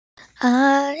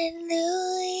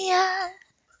Hallelujah,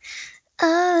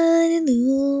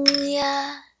 hallelujah,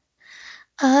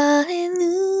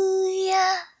 hallelujah,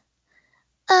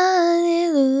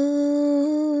 hallelujah.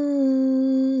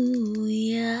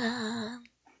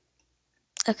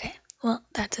 Okay, well,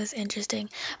 that's as interesting.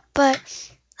 But,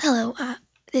 hello,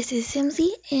 this is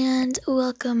Simzee, and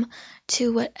welcome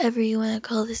to whatever you want to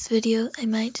call this video. I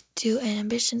might do an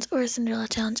Ambitions or a Cinderella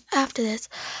challenge after this,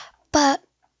 but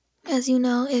as you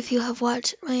know, if you have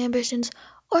watched my Ambitions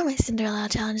or my Cinderella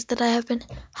challenge, that I have been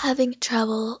having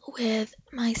trouble with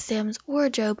my Sims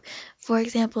wardrobe. For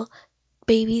example,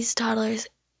 babies, toddlers,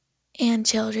 and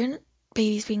children.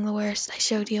 Babies being the worst. I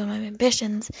showed you in my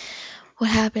Ambitions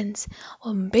what happens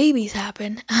when babies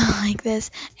happen like this,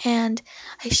 and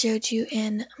I showed you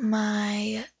in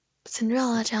my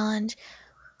Cinderella challenge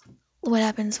what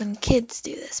happens when kids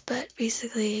do this. But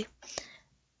basically,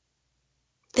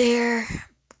 they're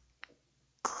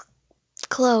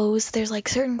clothes, there's like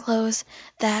certain clothes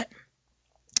that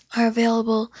are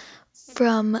available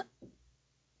from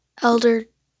elder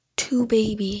to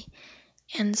baby,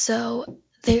 and so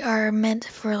they are meant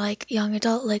for like young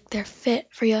adult, like they're fit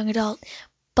for young adult,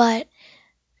 but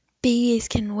babies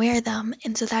can wear them,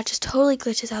 and so that just totally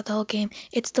glitches out the whole game.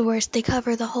 It's the worst. They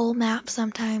cover the whole map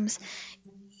sometimes.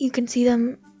 You can see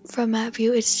them from map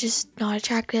view. It's just not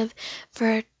attractive.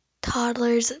 For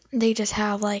toddlers, they just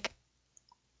have like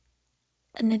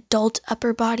an adult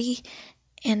upper body,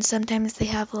 and sometimes they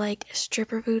have like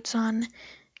stripper boots on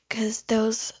because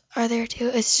those are there too.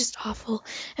 It's just awful.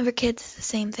 And for kids, it's the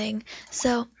same thing.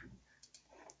 So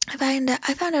I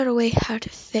found out a way how to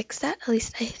fix that. At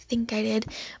least I think I did,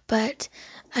 but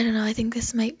I don't know. I think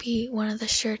this might be one of the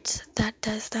shirts that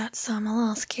does that, so I'm a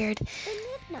little scared.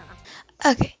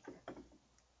 Okay,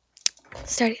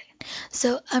 starting.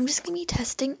 So I'm just gonna be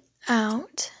testing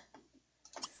out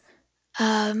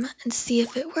and see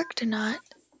if it worked or not.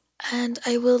 And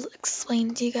I will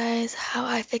explain to you guys how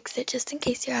I fixed it just in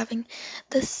case you're having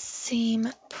the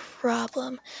same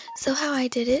problem. So how I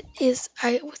did it is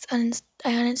I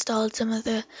uninstalled some of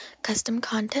the custom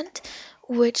content,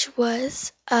 which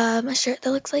was a shirt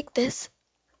that looks like this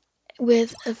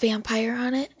with a vampire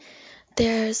on it.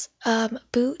 There's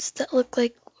boots that look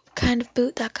like kind of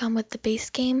boot that come with the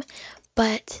base game,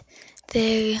 but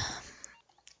they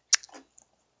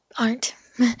aren't.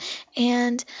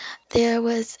 And there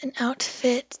was an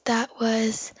outfit that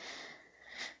was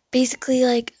basically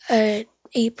like an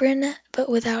apron but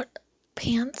without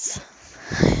pants.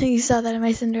 You saw that in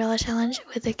my Cinderella challenge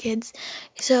with the kids.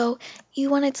 So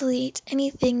you want to delete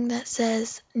anything that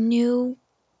says new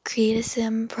create a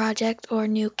sim project or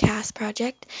new cast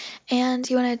project, and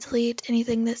you want to delete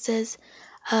anything that says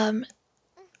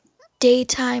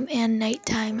daytime and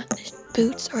nighttime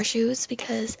boots or shoes,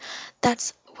 because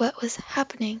that's what was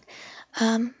happening.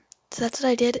 So that's what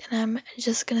I did, and I'm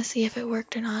just gonna see if it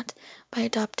worked or not by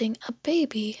adopting a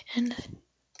baby. And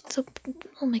so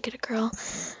we'll make it a girl.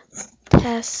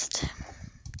 Test.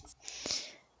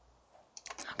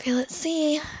 Okay, let's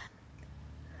see.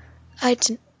 I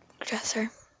didn't dress her.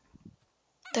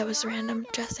 That was random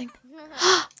dressing.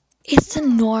 It's a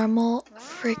normal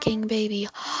freaking baby.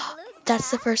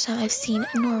 That's the first time I've seen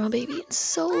a normal baby in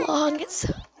so long. It's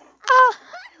I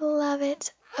love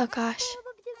it. Oh gosh.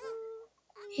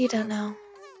 You don't know.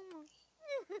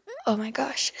 Oh my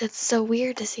gosh, it's so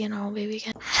weird to see a normal baby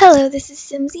again. Hello, this is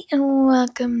Simzee, and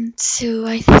welcome to,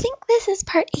 I think this is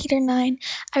part 8 or 9.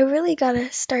 I really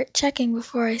gotta start checking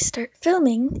before I start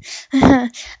filming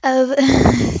of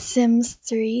Sims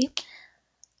 3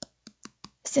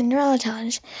 Cinderella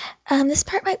Challenge. This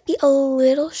part might be a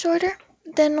little shorter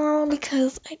than normal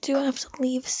because I do have to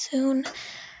leave soon.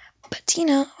 But you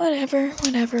know, whatever.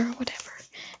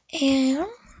 And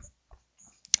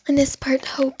in this part,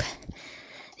 Hope,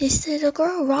 this little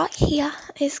girl right here,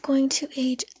 is going to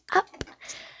age up.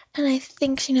 And I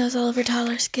think she knows all of her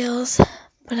toddler skills,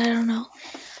 but I don't know.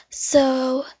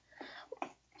 So,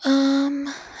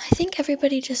 I think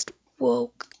everybody just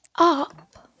woke up.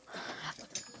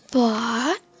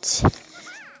 But,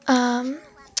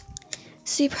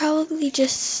 so you probably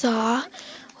just saw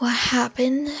what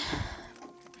happened,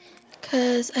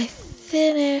 because I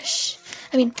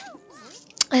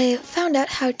found out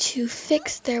how to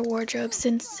fix their wardrobe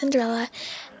since Cinderella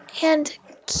and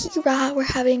Kira were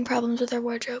having problems with their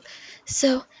wardrobe.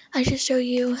 So I should show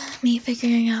you me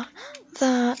figuring out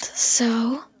that.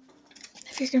 So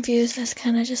if you're confused, that's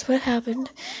kind of just what happened.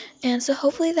 And so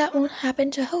hopefully that won't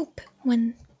happen to Hope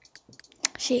when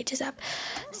she ages up.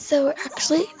 So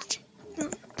actually,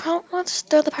 let's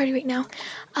throw the party right now.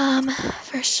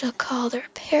 First she'll call the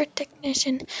repair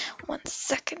technician. 1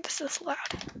 second, this is loud.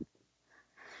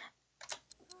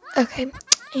 Okay,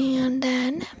 and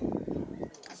then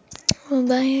we'll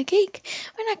buy a cake.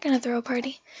 We're not gonna throw a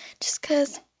party, just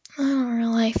 'cause I don't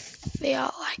really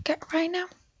feel like it right now.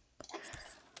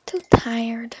 Too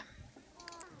tired.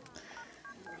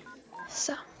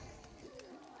 So,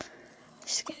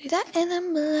 just gonna do that and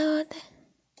then blow it.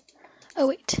 Oh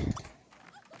wait,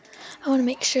 I want to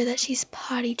make sure that she's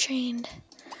potty trained.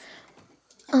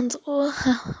 And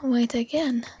wait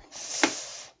again.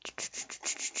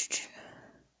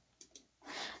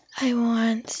 I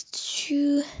want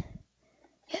to.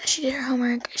 Yeah, she did her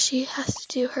homework. She has to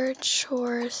do her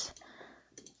chores.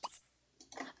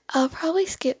 I'll probably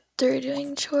skip through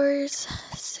doing chores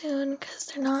soon because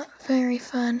they're not very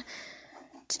fun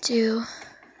to do.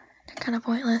 They're kind of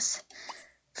pointless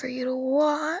for you to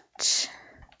watch.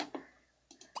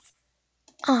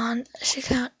 She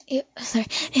can't. Sorry,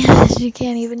 she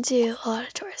can't even do a lot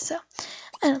of chores, so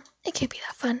I don't know. It can't be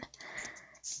that fun.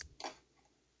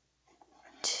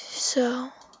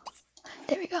 So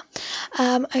there we go.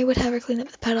 I would have her clean up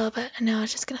the puddle, but now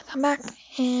it's just gonna come back,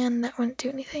 and that wouldn't do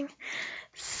anything.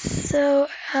 So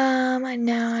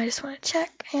now I just want to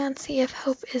check and see if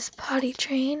Hope is potty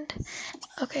trained.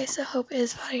 Okay, so Hope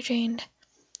is potty trained,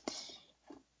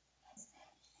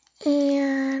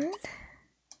 and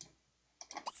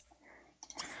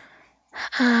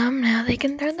now they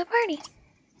can throw the party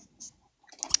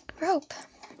for Hope,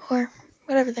 or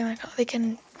whatever they want to call it. They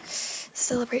can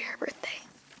celebrate her birthday.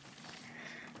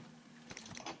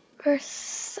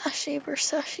 Versace.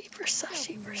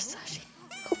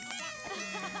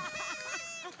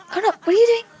 Oh no, what are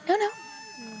you doing? No.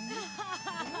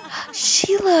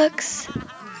 She looks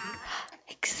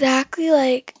exactly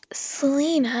like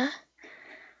Selena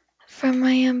from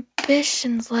my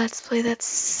Ambitions Let's Play.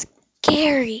 That's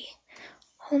scary.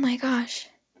 Oh my gosh.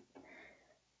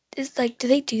 Do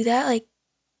they do that? Like,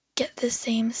 get the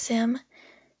same sim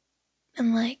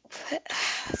and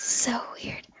it's so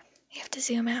weird. We have to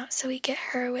zoom out so we get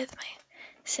her with my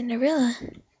Cinderella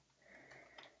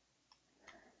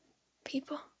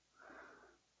people.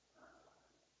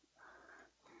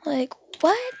 Like,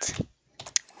 what?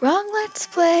 Wrong Let's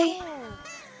Play.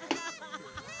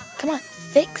 Come on,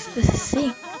 fix the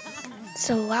sink.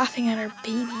 Instead of laughing at our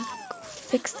baby, go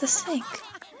fix the sink.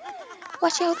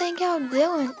 What y'all think y'all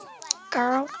doing,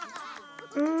 girl?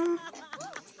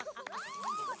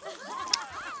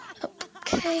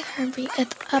 Okay, Herbie,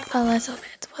 it's up a little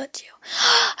bit, would you?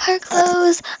 Her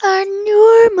clothes are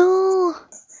normal.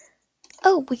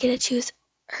 Oh, we get to choose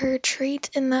her treat,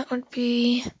 and that would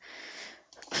be.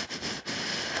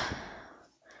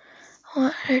 I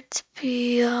want her to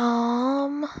be, I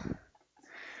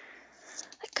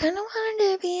kind of want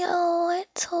her to be a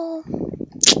little.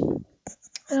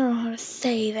 I don't know how to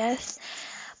say this.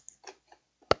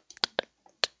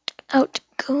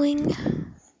 Outgoing.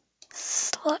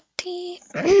 Slutty.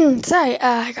 Sorry,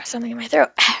 I got something in my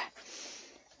throat.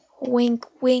 Wink,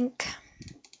 wink.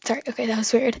 Sorry, okay, that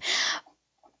was weird.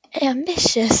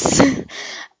 Ambitious.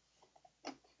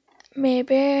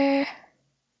 Maybe.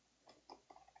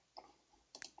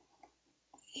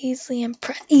 Easily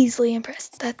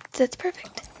impressed. That's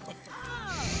perfect.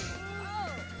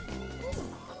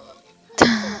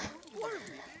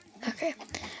 Okay,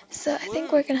 so I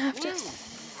think we're gonna have to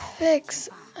fix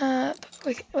up.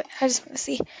 Wait, I just want to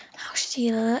see how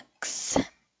she looks.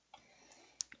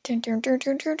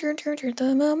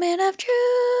 The moment of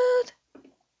truth.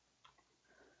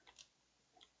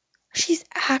 She's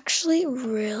actually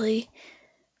really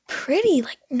pretty.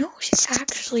 She's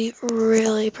actually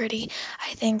really pretty.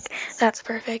 I think that's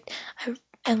perfect. I'm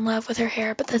in love with her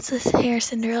hair, but that's the hair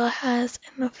Cinderella has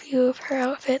in a few of her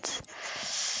outfits.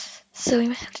 So we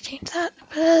might have to change that.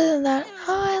 But other than that,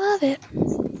 I love it.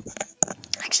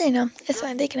 Actually, no, it's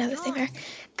fine. They can have the same hair.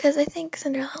 Because I think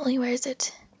Cinderella only wears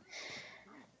it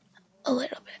a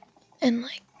little bit. And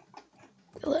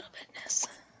a little bitness.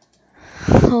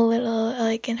 A little,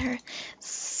 in her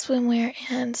swimwear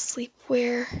and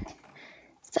sleepwear.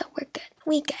 So we're good.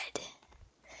 We good.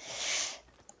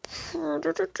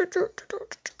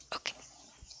 Okay.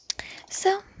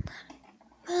 So,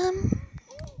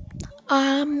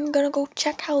 I'm gonna go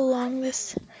check how long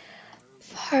this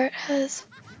part has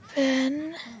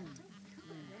been.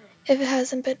 If it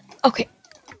hasn't been. Okay.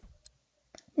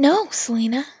 No,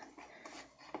 Selena.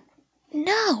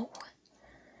 No.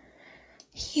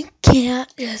 You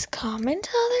can't just come into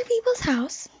other people's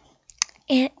house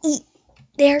and eat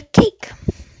their cake.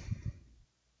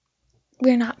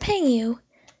 We're not paying you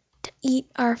to eat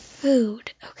our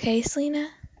food, okay, Selena?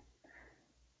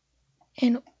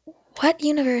 In what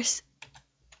universe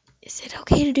is it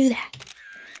okay to do that?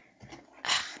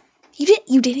 You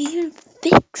didn't even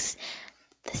fix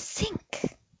the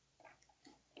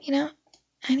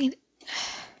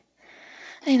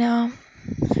I know.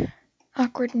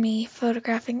 Awkward me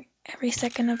photographing every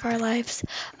second of our lives.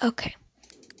 Okay.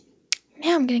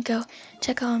 Now I'm gonna go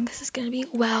check how long this is gonna be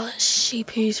while she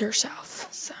pees herself.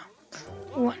 So,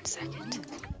 1 second.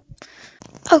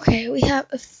 Okay, we have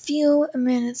a few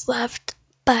minutes left,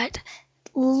 but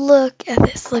look at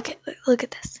this. Look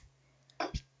at this.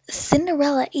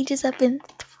 Cinderella ages up in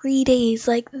 3 days.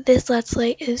 Like, this Let's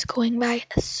Play is going by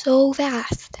so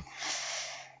fast.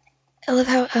 I love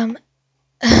how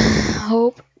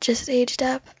Hope just aged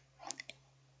up,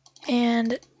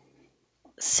 and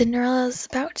Cinderella's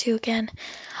about to again.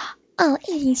 Oh,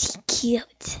 isn't she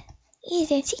cute?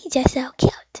 Isn't she just so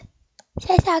cute?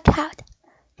 She's so cute.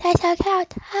 She's so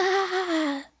cute.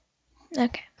 Ah.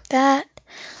 Okay, that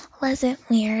wasn't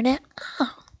weird at all.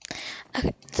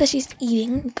 Okay, so she's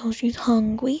eating because she's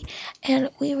hungry, and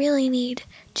we really need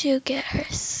to get her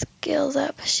skills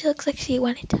up. She looks like she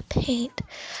wanted to paint,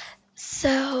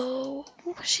 so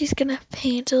she's gonna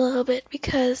paint a little bit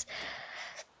because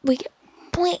we get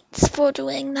points for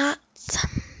doing that.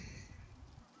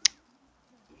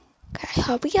 Okay,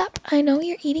 hurry up. I know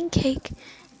you're eating cake.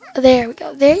 There we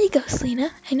go. There you go, Selena.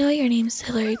 I know your name's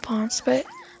Hillary Ponce, but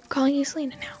I'm calling you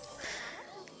Selena now.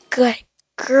 Good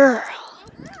girl.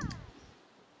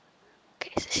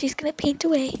 Okay, so she's gonna paint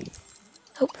away.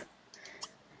 Nope.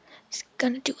 She's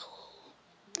gonna do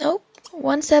a... Nope.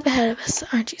 1 step ahead of us,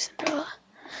 aren't you, Cinderella?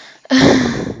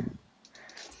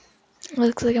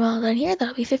 Looks like I'm all done here.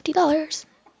 That'll be $50.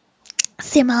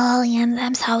 Simoleon,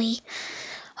 I'm sorry.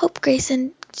 Hope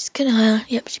Grayson just gonna...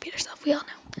 Yep, she beat herself. We all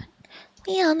know.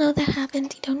 We all know that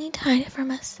happened. You don't need to hide it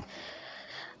from us.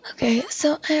 Okay,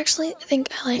 so I actually think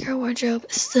I like her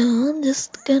wardrobe, so I'm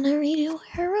just gonna redo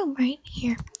her room right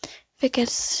here. If it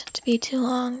gets to be too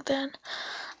long, then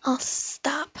I'll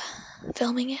stop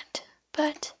filming it.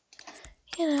 But,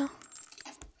 you know.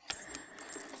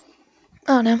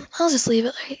 Oh no, I'll just leave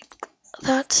it like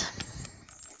that.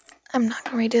 I'm not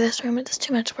gonna redo this room, it's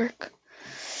too much work.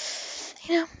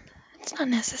 You know, it's not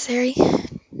necessary,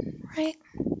 right?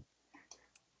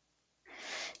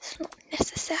 It's not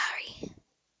necessary.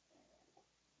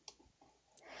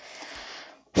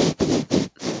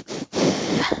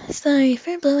 Sorry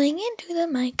for blowing into the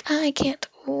mic. I can't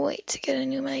wait to get a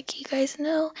new mic. You guys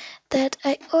know that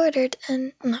I ordered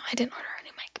no, I didn't order a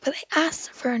new mic, but I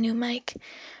asked for a new mic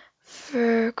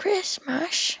for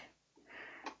Christmas.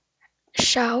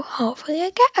 So hopefully I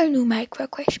get a new mic for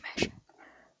Christmas.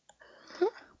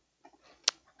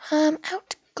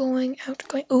 Outgoing.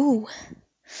 Ooh,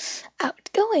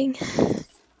 outgoing.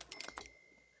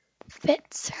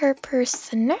 Fits her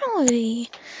personality.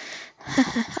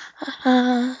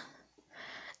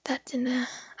 That's in the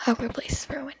upper place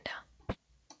for a window.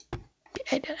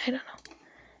 I don't know.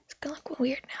 It's gonna look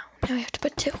weird now. Now I have to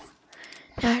put 2.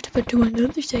 Now I have to put 2 on the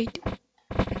other side.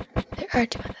 There are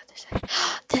 2 on the other side.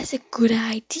 That's a good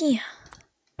idea.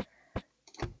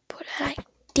 Put it like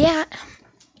that.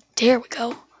 There we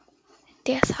go.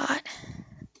 That's hot.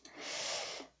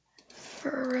 For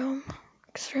a room.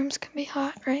 Because rooms can be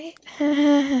hot, right?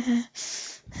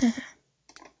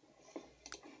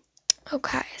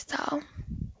 Okay, so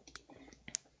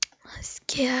let's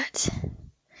get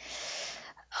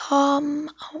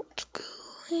outgoing.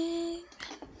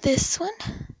 This one.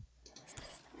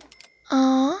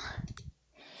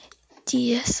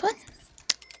 This one.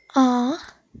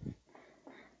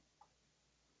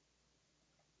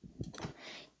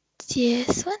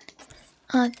 This one.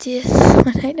 This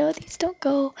one. I know these don't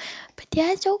go, but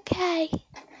that's okay.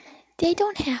 They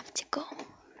don't have to go.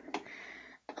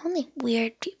 Only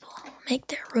weird people make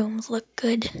their rooms look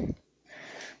good.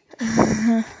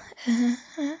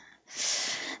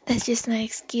 That's just my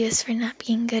excuse for not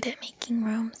being good at making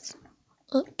rooms.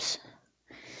 Oops.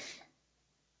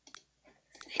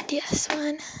 This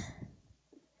one.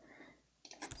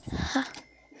 Huh.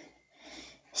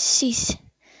 She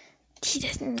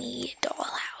doesn't need a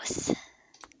dollhouse.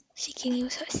 She can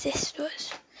use her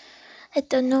sister's. I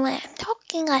don't know why I'm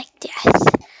talking like this.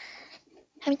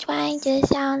 I'm trying to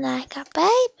sound like a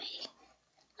baby.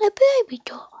 A baby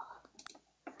doll.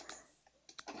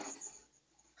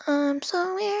 I'm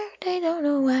so weird, I don't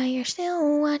know why you're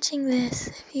still watching this.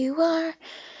 If you are,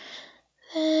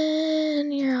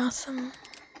 then you're awesome.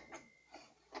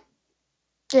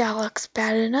 Yeah, looks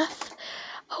bad enough.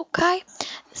 Okay,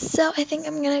 so I think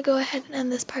I'm gonna go ahead and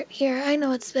end this part here. I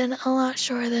know it's been a lot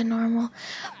shorter than normal,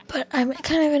 but I'm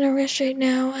kind of in a rush right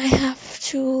now. I have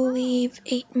to leave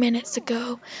 8 minutes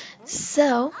ago.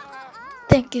 So,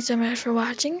 thank you so much for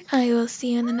watching. I will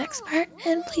see you in the next part,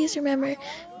 and please remember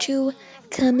to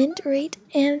comment, rate,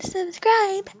 and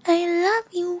subscribe. I love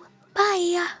you.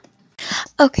 Bye.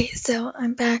 Okay, so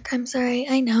I'm back. I'm sorry.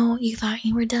 I know you thought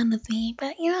you were done with me,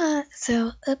 but you're not.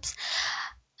 So, oops.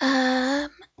 Um,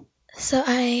 so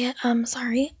I'm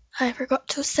sorry. I forgot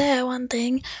to say one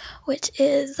thing, which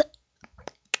is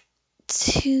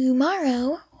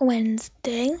tomorrow,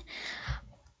 Wednesday,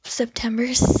 September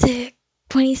 6th,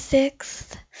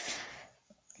 26th,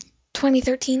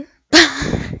 2013.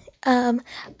 I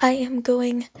am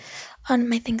going on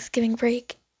my Thanksgiving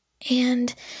break,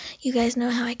 and you guys know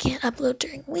how I can't upload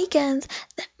during weekends.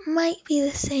 That might be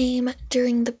the same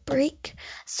during the break,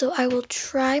 so I will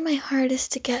try my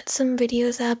hardest to get some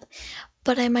videos up,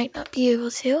 but I might not be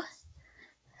able to.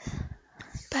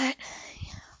 But,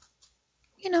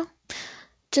 you know,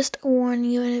 just warn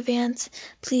you in advance,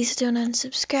 please don't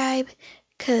unsubscribe,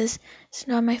 because it's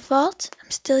not my fault. I'm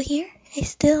still here. I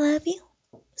still love you.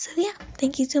 So yeah,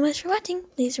 thank you so much for watching.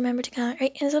 Please remember to comment,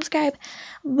 rate, and subscribe.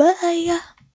 Bye!